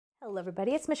Hello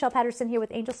everybody, it's Michelle Patterson here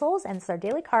with Angel Souls, and it's our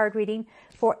daily card reading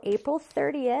for April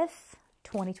 30th,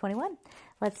 2021.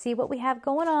 Let's see what we have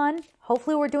going on.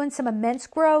 Hopefully we're doing some immense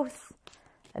growth.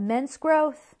 Immense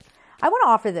growth. I want to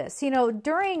offer this,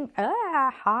 during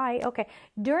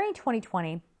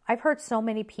 2020, I've heard so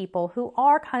many people who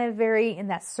are kind of very in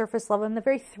that surface level, in the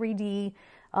very 3D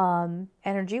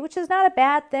energy, which is not a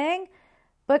bad thing,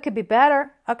 but it could be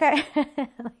better, okay?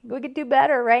 We could do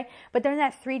better, right? But they're in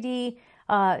that 3D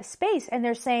space, and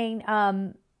they're saying,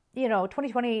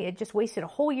 2020, it just wasted a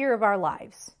whole year of our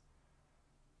lives.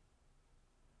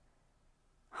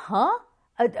 Huh?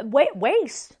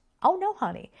 Waste? Oh no,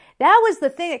 honey. That was the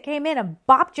thing that came in and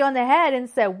bopped you on the head and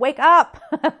said, wake up,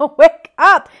 wake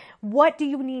up. What do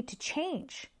you need to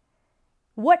change?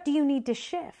 What do you need to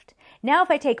shift? Now,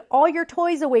 if I take all your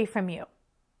toys away from you,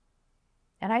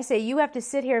 and I say you have to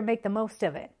sit here and make the most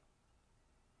of it,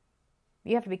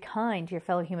 you have to be kind to your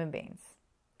fellow human beings.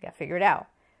 You got to figure it out,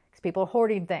 because people are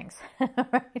hoarding things.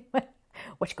 Right?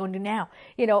 What you going to do now?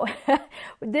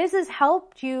 This has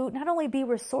helped you not only be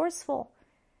resourceful,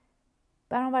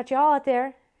 but I don't know about y'all out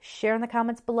there. Share in the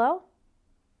comments below.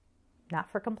 Not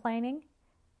for complaining.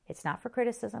 It's not for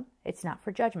criticism. It's not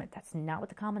for judgment. That's not what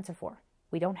the comments are for.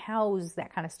 We don't house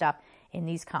that kind of stuff in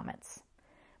these comments.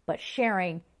 But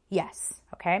sharing, yes.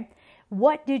 Okay?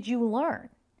 What did you learn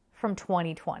from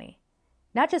 2020?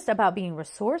 Not just about being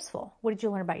resourceful. What did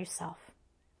you learn about yourself?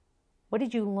 What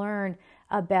did you learn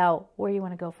about where you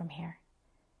want to go from here?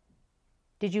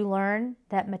 Did you learn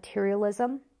that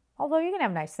materialism, although you can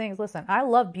have nice things. Listen, I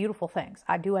love beautiful things.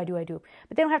 I do.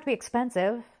 But they don't have to be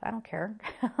expensive. I don't care.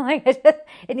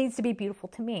 It needs to be beautiful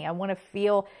to me. I want to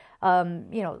feel, an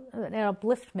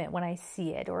upliftment when I see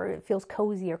it, or it feels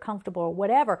cozy or comfortable or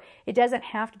whatever. It doesn't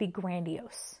have to be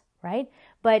grandiose, right?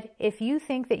 But if you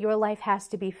think that your life has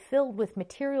to be filled with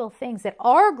material things that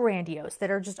are grandiose, that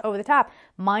are just over the top,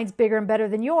 mine's bigger and better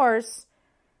than yours.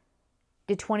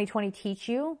 Did 2020 teach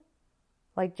you,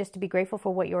 just to be grateful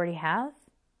for what you already have?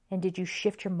 And did you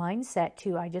shift your mindset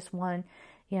to, I just want,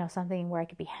 something where I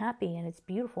could be happy and it's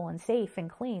beautiful and safe and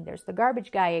clean? There's the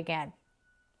garbage guy again.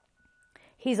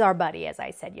 He's our buddy, as I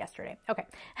said yesterday. Okay.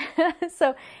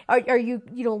 So are you,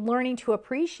 learning to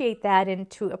appreciate that and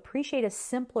to appreciate a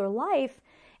simpler life?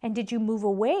 And did you move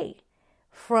away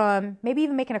from maybe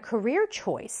even making a career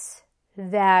choice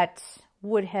that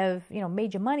would have,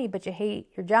 made you money, but you hate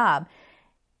your job?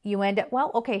 You end up,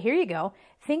 here you go.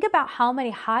 Think about how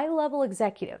many high-level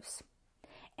executives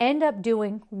end up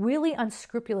doing really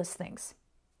unscrupulous things.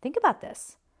 Think about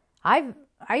this. I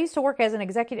used to work as an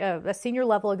executive, a senior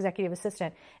level executive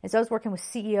assistant, and so I was working with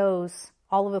CEOs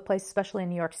all over the place, especially in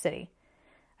New York City.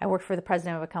 I worked for the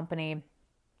president of a company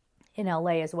in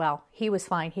LA as well. He was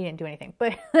fine. He didn't do anything.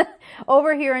 But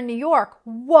over here in New York,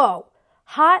 whoa,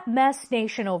 hot mess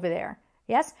nation over there.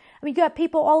 Yes? You got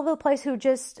people all over the place who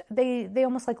just, they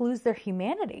almost lose their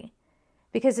humanity,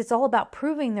 because it's all about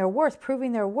proving their worth,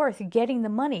 getting the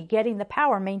money, getting the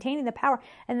power, maintaining the power.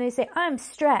 And they say, I'm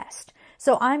stressed,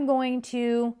 so I'm going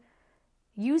to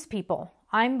use people.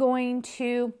 I'm going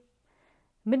to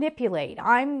manipulate.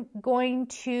 I'm going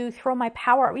to throw my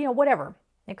power, whatever.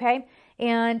 Okay?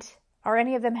 And are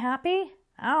any of them happy?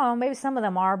 I don't know. Maybe some of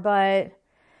them are, but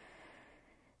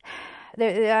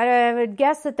I would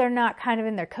guess that they're not kind of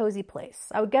in their cozy place.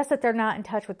 I would guess that they're not in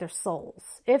touch with their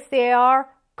souls. If they are,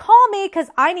 call me, because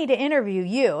I need to interview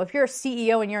you. If you're a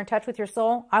CEO and you're in touch with your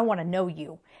soul, I want to know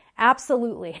you.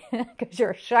 Absolutely. Because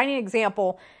you're a shining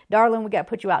example. Darling, we got to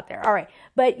put you out there. All right.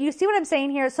 But you see what I'm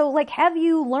saying here? So have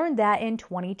you learned that in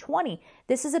 2020?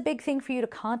 This is a big thing for you to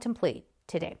contemplate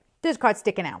today. There's a card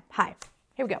sticking out. Hi.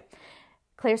 Here we go.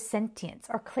 Clairsentience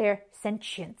or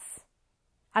clairsentience.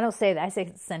 I don't say that. I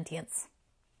say sentience.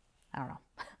 I don't know.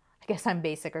 I guess I'm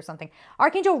basic or something.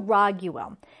 Archangel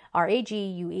Raguel.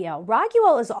 R-A-G-U-E-L.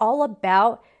 Raguel is all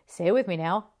about, say it with me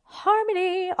now,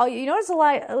 harmony. Oh, you notice a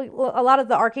lot of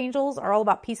the archangels are all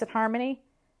about peace and harmony,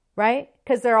 right?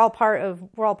 Because we're all part of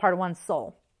one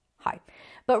soul. Hi.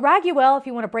 But Raguel, if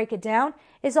you want to break it down,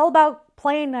 is all about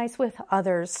playing nice with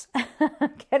others,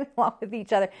 getting along with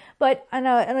each other. But on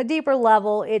a deeper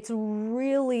level, it's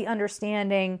really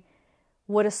understanding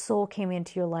what a soul came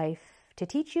into your life to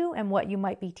teach you and what you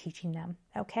might be teaching them,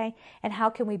 okay? And how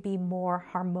can we be more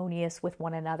harmonious with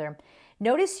one another?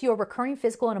 Notice your recurring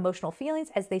physical and emotional feelings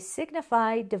as they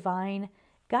signify divine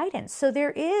guidance. So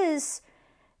there is,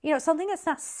 something that's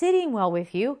not sitting well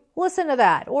with you, listen to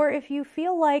that. Or if you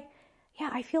feel like,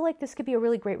 I feel like this could be a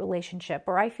really great relationship,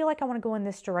 or I feel like I want to go in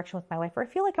this direction with my life, or I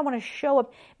feel like I want to show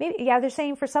up. Maybe, they're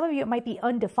saying for some of you it might be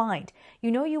undefined.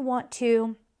 You want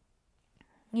to,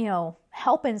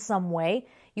 help in some way.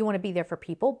 you want to be there for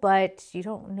people, but you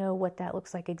don't know what that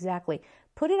looks like exactly.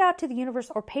 Put it out to the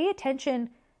universe or pay attention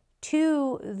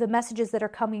to the messages that are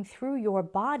coming through your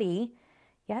body.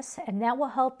 Yes, and that will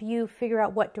help you figure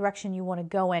out what direction you want to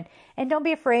go in. And don't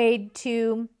be afraid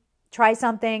to try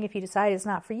something. If you decide it's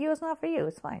not for you, it's not for you.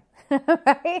 It's fine.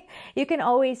 Right? You can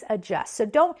always adjust.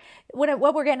 So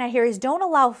what we're getting at here is don't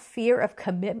allow fear of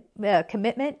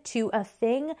commitment to a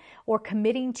thing or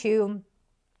committing to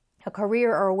a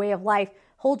career or a way of life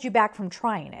hold you back from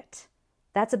trying it.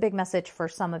 That's a big message for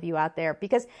some of you out there,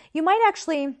 because you might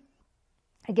actually,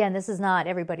 again, this is not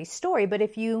everybody's story, but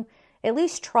if you at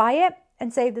least try it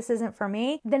and say, this isn't for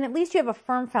me, then at least you have a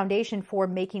firm foundation for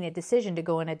making a decision to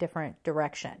go in a different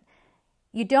direction.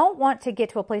 You don't want to get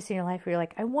to a place in your life where you're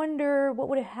like, I wonder what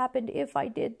would have happened if I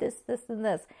did this, this, and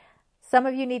this. Some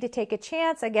of you need to take a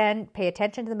chance. Again, pay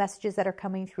attention to the messages that are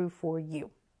coming through for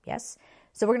you. Yes?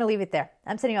 So we're going to leave it there.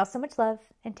 I'm sending you all so much love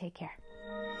and take care.